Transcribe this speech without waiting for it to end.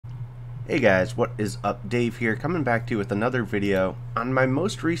Hey guys, what is up? Dave here, coming back to you with another video. On my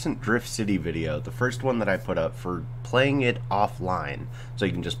most recent Drift City video, the first one that I put up for playing it offline, so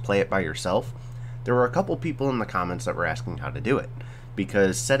you can just play it by yourself, there were a couple people in the comments that were asking how to do it,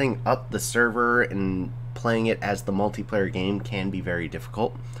 because setting up the server and playing it as the multiplayer game can be very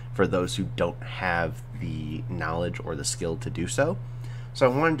difficult for those who don't have the knowledge or the skill to do so.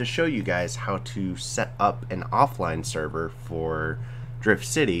 So I wanted to show you guys how to set up an offline server for Drift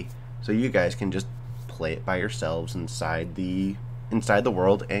City, so you guys can just play it by yourselves inside the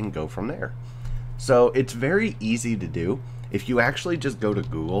world and go from there. So it's very easy to do. If you actually just go to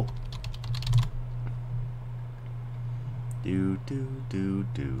Google, I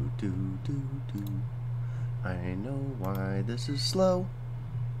know why this is slow.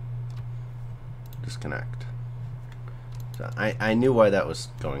 Disconnect. So I knew why that was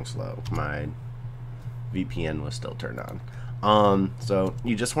going slow. My VPN was still turned on. So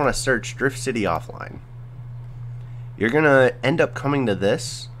you just want to search Drift City offline. You're gonna end up coming to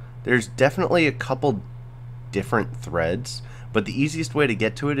this. There's definitely a couple different threads, but the easiest way to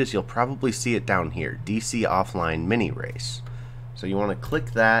get to it is you'll probably see it down here, DC offline mini race. So you want to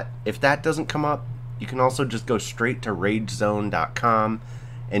click that. If that doesn't come up, you can also just go straight to ragezone.com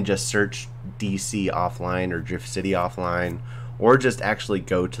and just search DC offline or Drift City offline, or just actually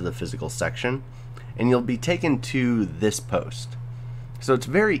go to the physical section and you'll be taken to this post. So it's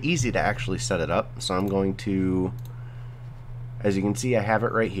very easy to actually set it up. So I'm going to, as you can see, I have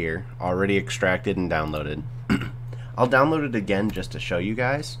it right here, already extracted and downloaded. I'll download it again just to show you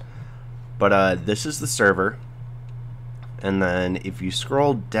guys. But this is the server. And then if you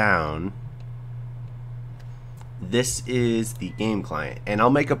scroll down, this is the game client. And I'll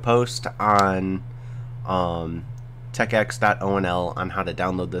make a post on TechX.onl on how to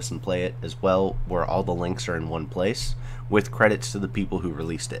download this and play it as well, where all the links are in one place with credits to the people who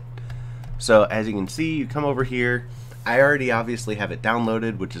released it. So as you can see, you come over here. I already obviously have it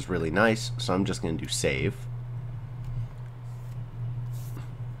downloaded, which is really nice, so I'm just going to do save.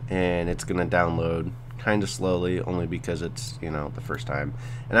 And it's going to download kind of slowly, only because it's, you know, the first time.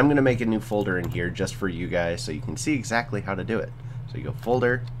 And I'm going to make a new folder in here just for you guys so you can see exactly how to do it. So you go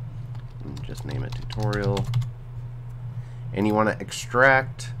folder, and just name it tutorial. And you want to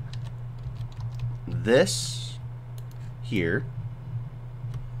extract this here.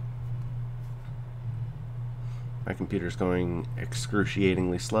 My computer's going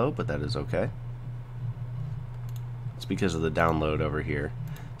excruciatingly slow, but that is okay. It's because of the download over here.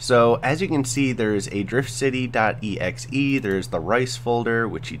 So as you can see, there's a driftcity.exe, there's the rice folder,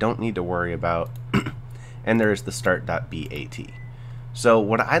 which you don't need to worry about, and there's the start.bat. So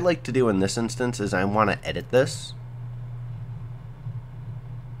what I like to do in this instance is I want to edit this.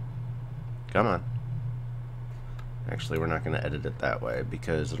 Come on. Actually, we're not going to edit it that way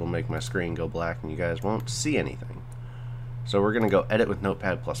because it'll make my screen go black and you guys won't see anything. So we're going to go edit with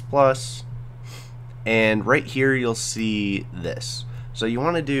Notepad++. And right here you'll see this. So you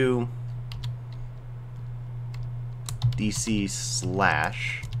want to do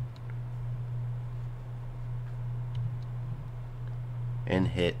DC/ and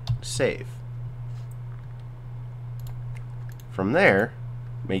hit save. From there,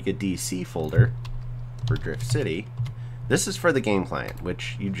 make a DC folder for Drift City. This is for the game client,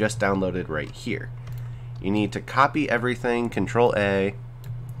 which you just downloaded right here. You need to copy everything, Control A,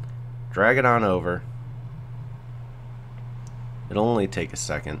 drag it on over. It'll only take a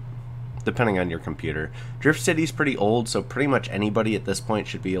second, depending on your computer. Drift City's pretty old, so pretty much anybody at this point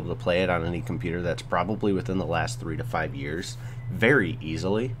should be able to play it on any computer that's probably within the last 3 to 5 years very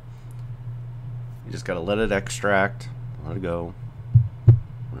easily. You just gotta let it extract, let it go.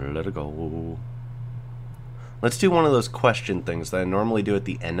 Let it go. Let's do one of those question things that I normally do at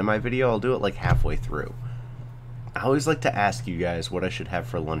the end of my video. I'll do it like halfway through. I always like to ask you guys what I should have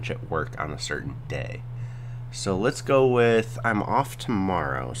for lunch at work on a certain day. So let's go with, I'm off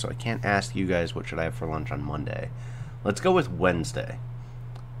tomorrow, so I can't ask you guys what should I have for lunch on Monday. Let's go with Wednesday.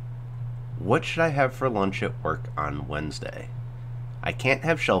 What should I have for lunch at work on Wednesday? I can't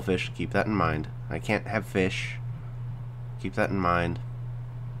have shellfish, keep that in mind. I can't have fish, keep that in mind.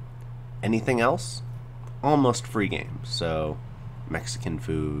 Anything else? Almost free game. So Mexican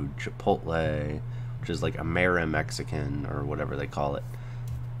food, Chipotle, which is like Ameri-Mexican or whatever they call it.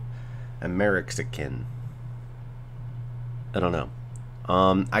 Amerixican. I don't know.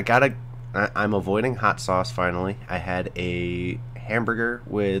 I'm avoiding hot sauce finally. I had a hamburger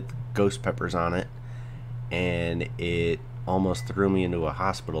with ghost peppers on it and it almost threw me into a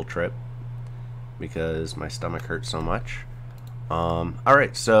hospital trip because my stomach hurt so much.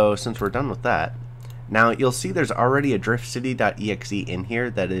 Alright, so since we're done with that, now you'll see there's already a driftcity.exe in here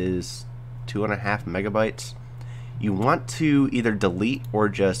that is 2.5 megabytes. You want to either delete or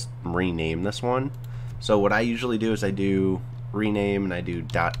just rename this one. So what I usually do is I do rename and I do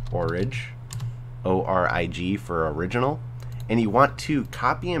 .orig, O-R-I-G for original. And you want to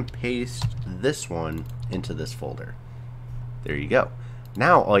copy and paste this one into this folder. There you go.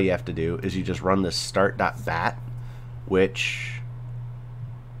 Now all you have to do is you just run this start.bat, which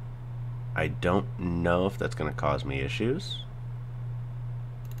I don't know if that's going to cause me issues.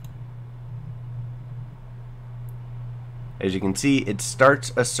 As you can see, it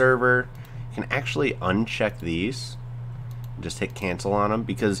starts a server. You can actually uncheck these. Just hit cancel on them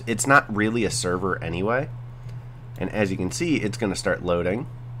because it's not really a server anyway. And as you can see, it's going to start loading.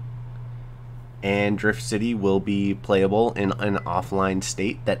 And Drift City will be playable in an offline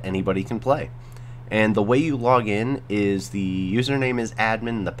state that anybody can play. And the way you log in is the username is admin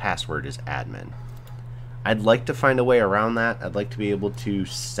and the password is admin. I'd like to find a way around that. I'd like to be able to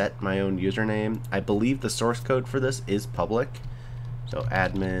set my own username. I believe the source code for this is public. So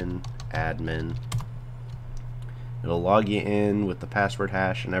admin, admin. It'll log you in with the password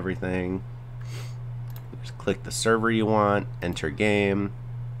hash and everything. Just click the server you want, enter game,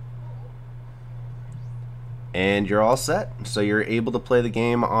 and you're all set. So you're able to play the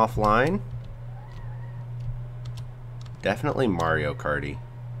game offline. Definitely Mario Karty.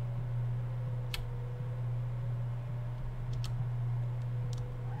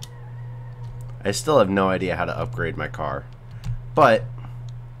 I still have no idea how to upgrade my car, but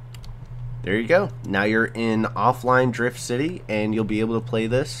there you go. Now you're in offline Drift City and you'll be able to play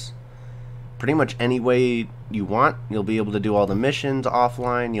this pretty much any way you want. You'll be able to do all the missions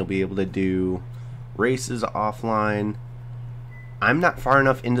offline. You'll be able to do races offline. I'm not far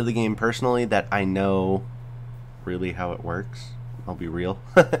enough into the game personally that I know really how it works. I'll be real.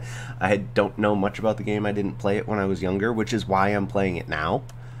 I don't know much about the game. I didn't play it when I was younger, which is why I'm playing it now.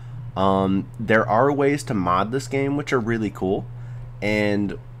 There are ways to mod this game which are really cool,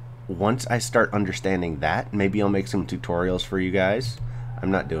 and once I start understanding that, maybe I'll make some tutorials for you guys.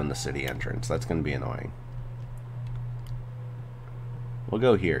 I'm not doing the city entrance. That's going to be annoying. We'll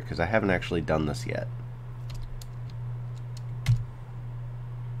go here because I haven't actually done this yet.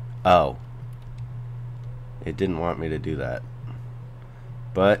 Oh. It didn't want me to do that.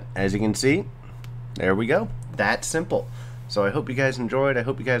 But as you can see, there we go. That's simple. So I hope you guys enjoyed. I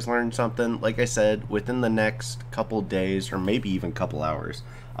hope you guys learned something. Like I said, within the next couple days or maybe even couple hours,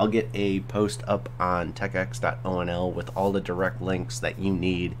 I'll get a post up on techx.onl with all the direct links that you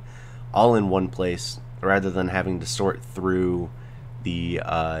need all in one place rather than having to sort through the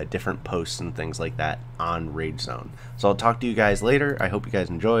different posts and things like that on Rage Zone. So I'll talk to you guys later. I hope you guys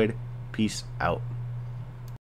enjoyed. Peace out.